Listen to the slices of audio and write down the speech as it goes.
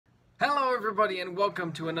Hello everybody and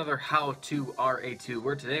welcome to another How To RA2,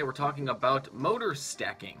 where today we're talking about motor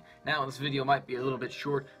stacking. Now this video might be a little bit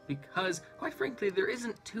short because, quite frankly, there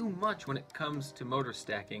isn't too much when it comes to motor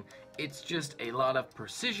stacking. It's just a lot of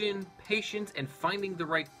precision, patience, and finding the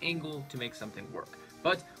right angle to make something work.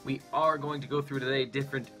 But we are going to go through today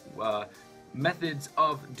different methods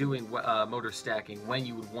of doing motor stacking, when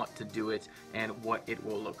you would want to do it, and what it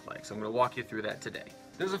will look like. So I'm going to walk you through that today.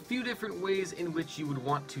 There's a few different ways in which you would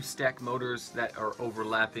want to stack motors that are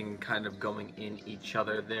overlapping, kind of going in each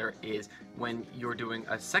other. There is when you're doing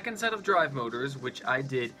a second set of drive motors, which I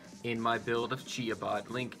did in my build of Chiabot.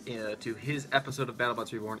 Link to his episode of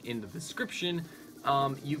BattleBots Reborn in the description.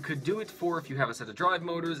 You could do it for if you have a set of drive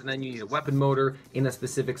motors and then you need a weapon motor in a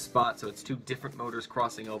specific spot, so it's two different motors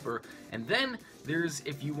crossing over. And then there's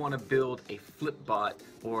if you want to build a flip bot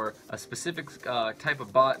or a specific type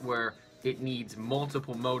of bot where it needs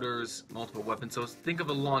multiple motors, multiple weapons. So think of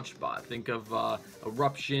a launch bot. Think of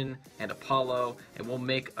Eruption and Apollo, and we'll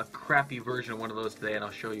make a crappy version of one of those today, and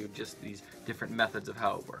I'll show you just these different methods of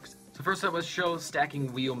how it works. So first up, let's show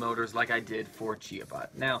stacking wheel motors like I did for Chiabot.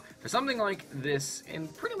 Now, for something like this,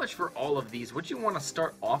 and pretty much for all of these, what you want to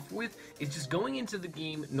start off with is just going into the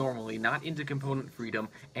game normally, not into component freedom,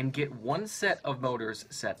 and get one set of motors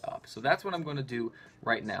set up. So that's what I'm going to do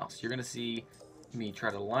right now. So you're going to see me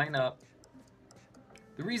try to line up.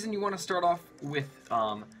 The reason you want to start off with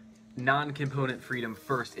non-component freedom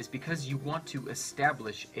first is because you want to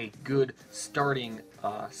establish a good starting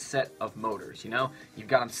set of motors. You know, you've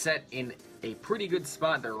got them set in a pretty good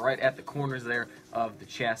spot. They're right at the corners there of the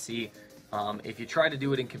chassis. If you try to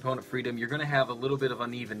do it in component freedom, you're going to have a little bit of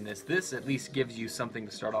unevenness. This at least gives you something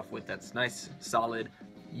to start off with that's nice, solid,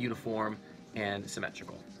 uniform, and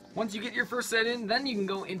symmetrical. Once you get your first set in, then you can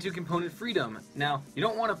go into component freedom. Now, you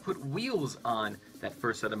don't want to put wheels on that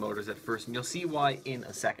first set of motors at first, and you'll see why in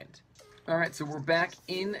a second. Alright, so we're back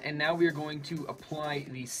in, and now we are going to apply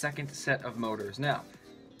the second set of motors. Now,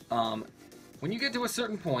 when you get to a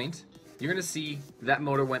certain point, you're going to see that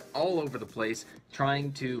motor went all over the place,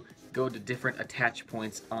 trying to go to different attach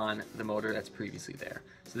points on the motor that's previously there.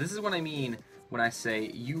 So this is what I mean when I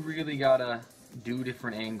say you really gotta do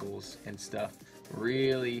different angles and stuff.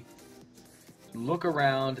 Really look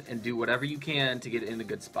around and do whatever you can to get it in a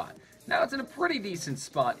good spot. Now it's in a pretty decent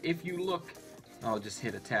spot. If you look, I'll just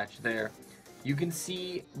hit attach there. You can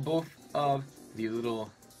see both of the little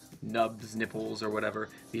nubs, nipples, or whatever,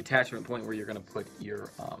 the attachment point where you're going to put your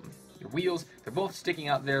wheels. They're both sticking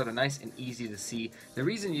out there. They're nice and easy to see. The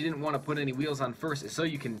reason you didn't want to put any wheels on first is so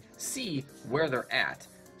you can see where they're at.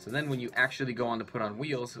 So then when you actually go on to put on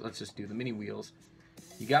wheels, let's just do the mini wheels,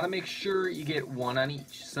 you got to make sure you get one on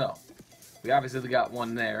each. So we obviously got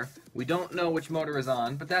one there. We don't know which motor is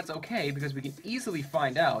on, but that's okay because we can easily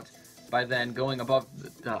find out by then going above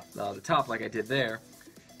the top like I did there.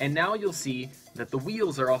 And now you'll see that the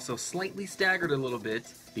wheels are also slightly staggered a little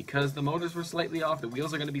bit because the motors were slightly off. The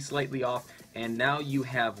wheels are going to be slightly off, and now you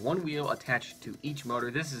have one wheel attached to each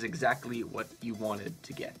motor. This is exactly what you wanted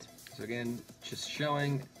to get. So again, just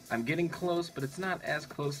showing, I'm getting close, but it's not as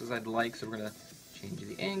close as I'd like, so we're going to change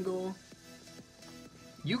the angle.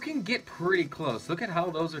 You can get pretty close. Look at how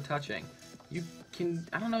those are touching. You can,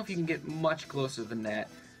 I don't know if you can get much closer than that.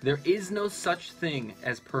 There is no such thing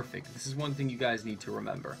as perfect. This is one thing you guys need to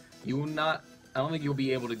remember. You will not, I don't think you'll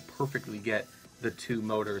be able to perfectly get the two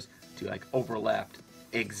motors to like overlap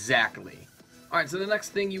exactly. Alright, so the next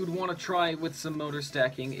thing you would want to try with some motor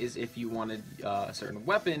stacking is if you wanted a certain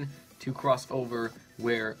weapon to cross over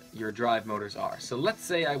where your drive motors are. So let's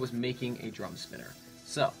say I was making a drum spinner.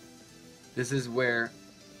 So this is where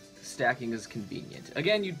stacking is convenient.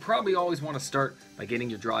 Again, you'd probably always want to start by getting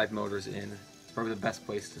your drive motors in. It's probably the best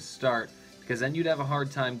place to start because then you'd have a hard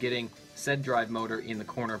time getting said drive motor in the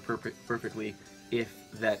corner perfectly if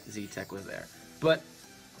that Z-Tech was there. But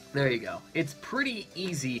there you go. It's pretty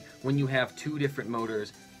easy when you have two different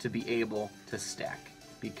motors to be able to stack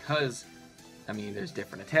because, I mean, there's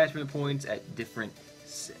different attachment points at different,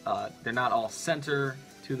 they're not all center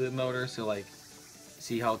to the motor, so like,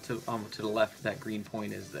 see how to the left that green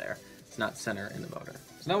point is there. It's not center in the motor.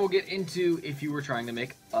 So now we'll get into if you were trying to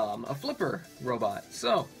make a flipper robot.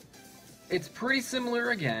 So it's pretty similar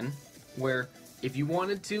again, where if you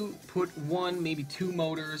wanted to put one, maybe two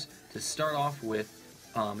motors to start off with,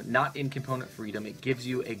 not in component freedom, it gives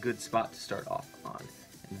you a good spot to start off on.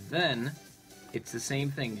 And then it's the same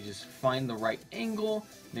thing. You just find the right angle,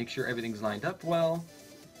 make sure everything's lined up well.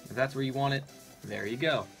 If that's where you want it, there you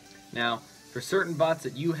go. Now, for certain bots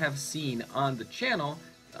that you have seen on the channel,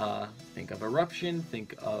 think of Eruption,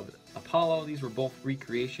 think of Apollo. These were both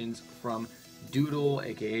recreations from Doodle,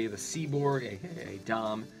 aka the Seaborg, aka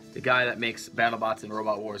Dom, the guy that makes BattleBots and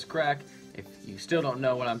Robot Wars crack. If you still don't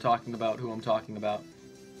know what I'm talking about, who I'm talking about,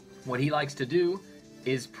 what he likes to do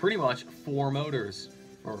is pretty much 4 motors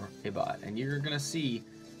for a bot, and you're gonna see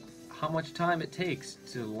how much time it takes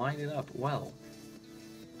to line it up well.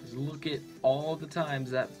 Just look at all the times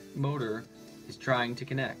that motor is trying to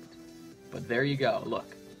connect. But there you go,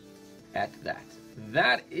 look at that.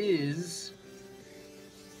 That is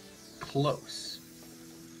close.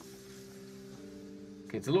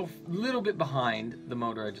 Okay, it's a little bit behind the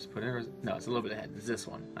motor I just put in. No, it's a little bit ahead. It's this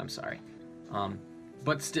one. I'm sorry.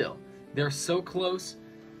 But still, they're so close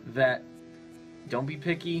that don't be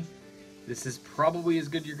picky. This is probably as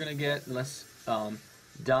good you're gonna get, unless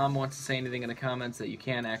Dom wants to say anything in the comments that you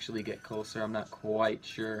can actually get closer. I'm not quite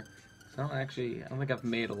sure. So I don't think I've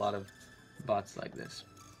made a lot of bots like this.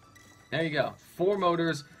 There you go. 4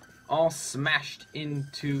 motors all smashed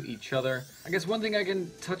into each other. I guess one thing I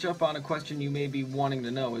can touch up on, a question you may be wanting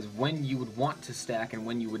to know, is when you would want to stack and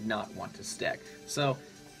when you would not want to stack. So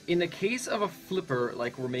in the case of a flipper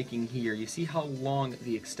like we're making here, you see how long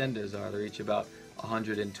the extenders are. They're each about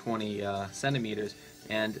 120 centimeters.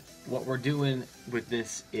 And what we're doing with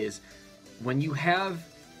this is, when you have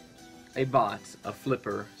a bot, a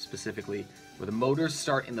flipper specifically, where the motors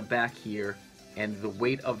start in the back here, and the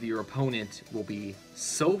weight of your opponent will be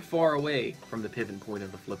so far away from the pivot point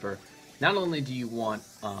of the flipper, not only do you want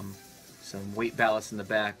some weight ballast in the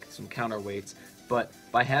back, some counterweights, but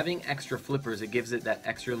by having extra flippers, it gives it that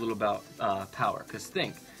extra little power. Because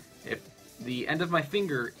think, if the end of my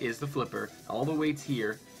finger is the flipper, all the weight's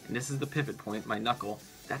here, and this is the pivot point, my knuckle,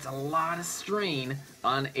 that's a lot of strain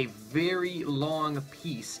on a very long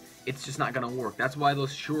piece. It's just not going to work. That's why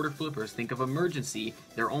those shorter flippers, think of Emergency,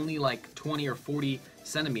 they're only like 20 or 40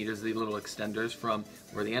 centimeters, the little extenders, from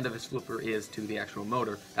where the end of his flipper is to the actual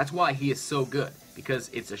motor. That's why he is so good, because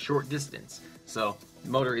it's a short distance, so the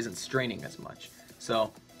motor isn't straining as much.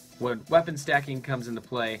 So when weapon stacking comes into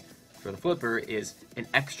play for the flipper is an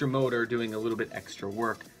extra motor doing a little bit extra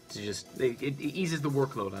work to just, it eases the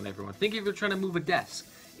workload on everyone. Think if you're trying to move a desk.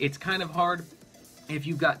 It's kind of hard if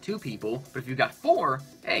you've got 2 people, but if you've got 4,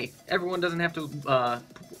 hey, everyone doesn't have to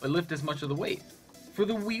lift as much of the weight. For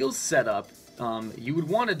the wheels setup, you would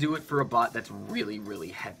want to do it for a bot that's really, really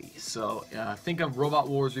heavy. So think of Robot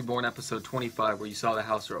Wars Reborn episode 25, where you saw the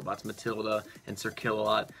house robots, Matilda and Sir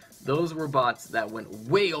Kill-A-Lot. Those were bots that went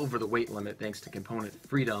way over the weight limit thanks to component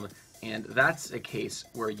freedom, and that's a case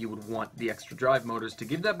where you would want the extra drive motors to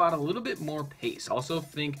give that bot a little bit more pace. Also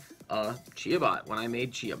think ChiaBot, when I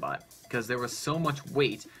made ChiaBot, because there was so much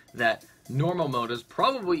weight that normal motors,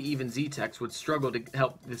 probably even Z-Techs, would struggle to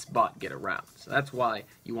help this bot get around. So that's why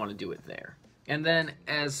you want to do it there. And then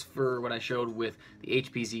as for what I showed with the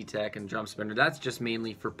HP Z-Tech and Drum Spinner, that's just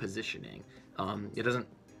mainly for positioning. It doesn't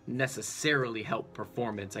necessarily help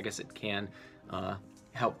performance. I guess it can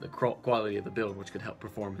help the quality of the build, which could help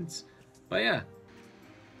performance. But yeah,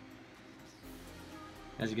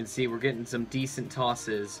 as you can see, we're getting some decent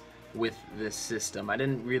tosses with this system. I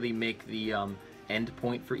didn't really make the end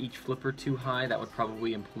point for each flipper too high. That would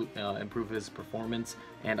probably improve his performance,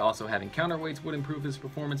 and also having counterweights would improve his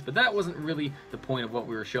performance, but that wasn't really the point of what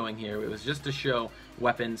we were showing here. It was just to show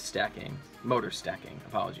weapon stacking, motor stacking.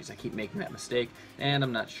 Apologies, I keep making that mistake, and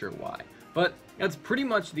I'm not sure why. But that's pretty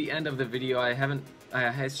much the end of the video.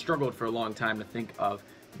 I struggled for a long time to think of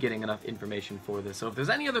getting enough information for this. So if there's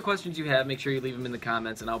any other questions you have, make sure you leave them in the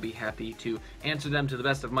comments, and I'll be happy to answer them to the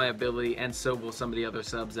best of my ability, and so will some of the other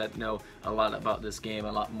subs that know a lot about this game,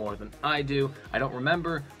 a lot more than I do. I don't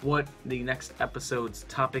remember what the next episode's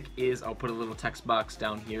topic is. I'll put a little text box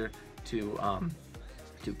down here to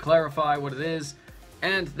clarify what it is.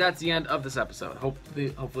 And that's the end of this episode.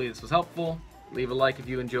 Hopefully this was helpful. Leave a like if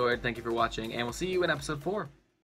you enjoyed. Thank you for watching, and we'll see you in episode 4.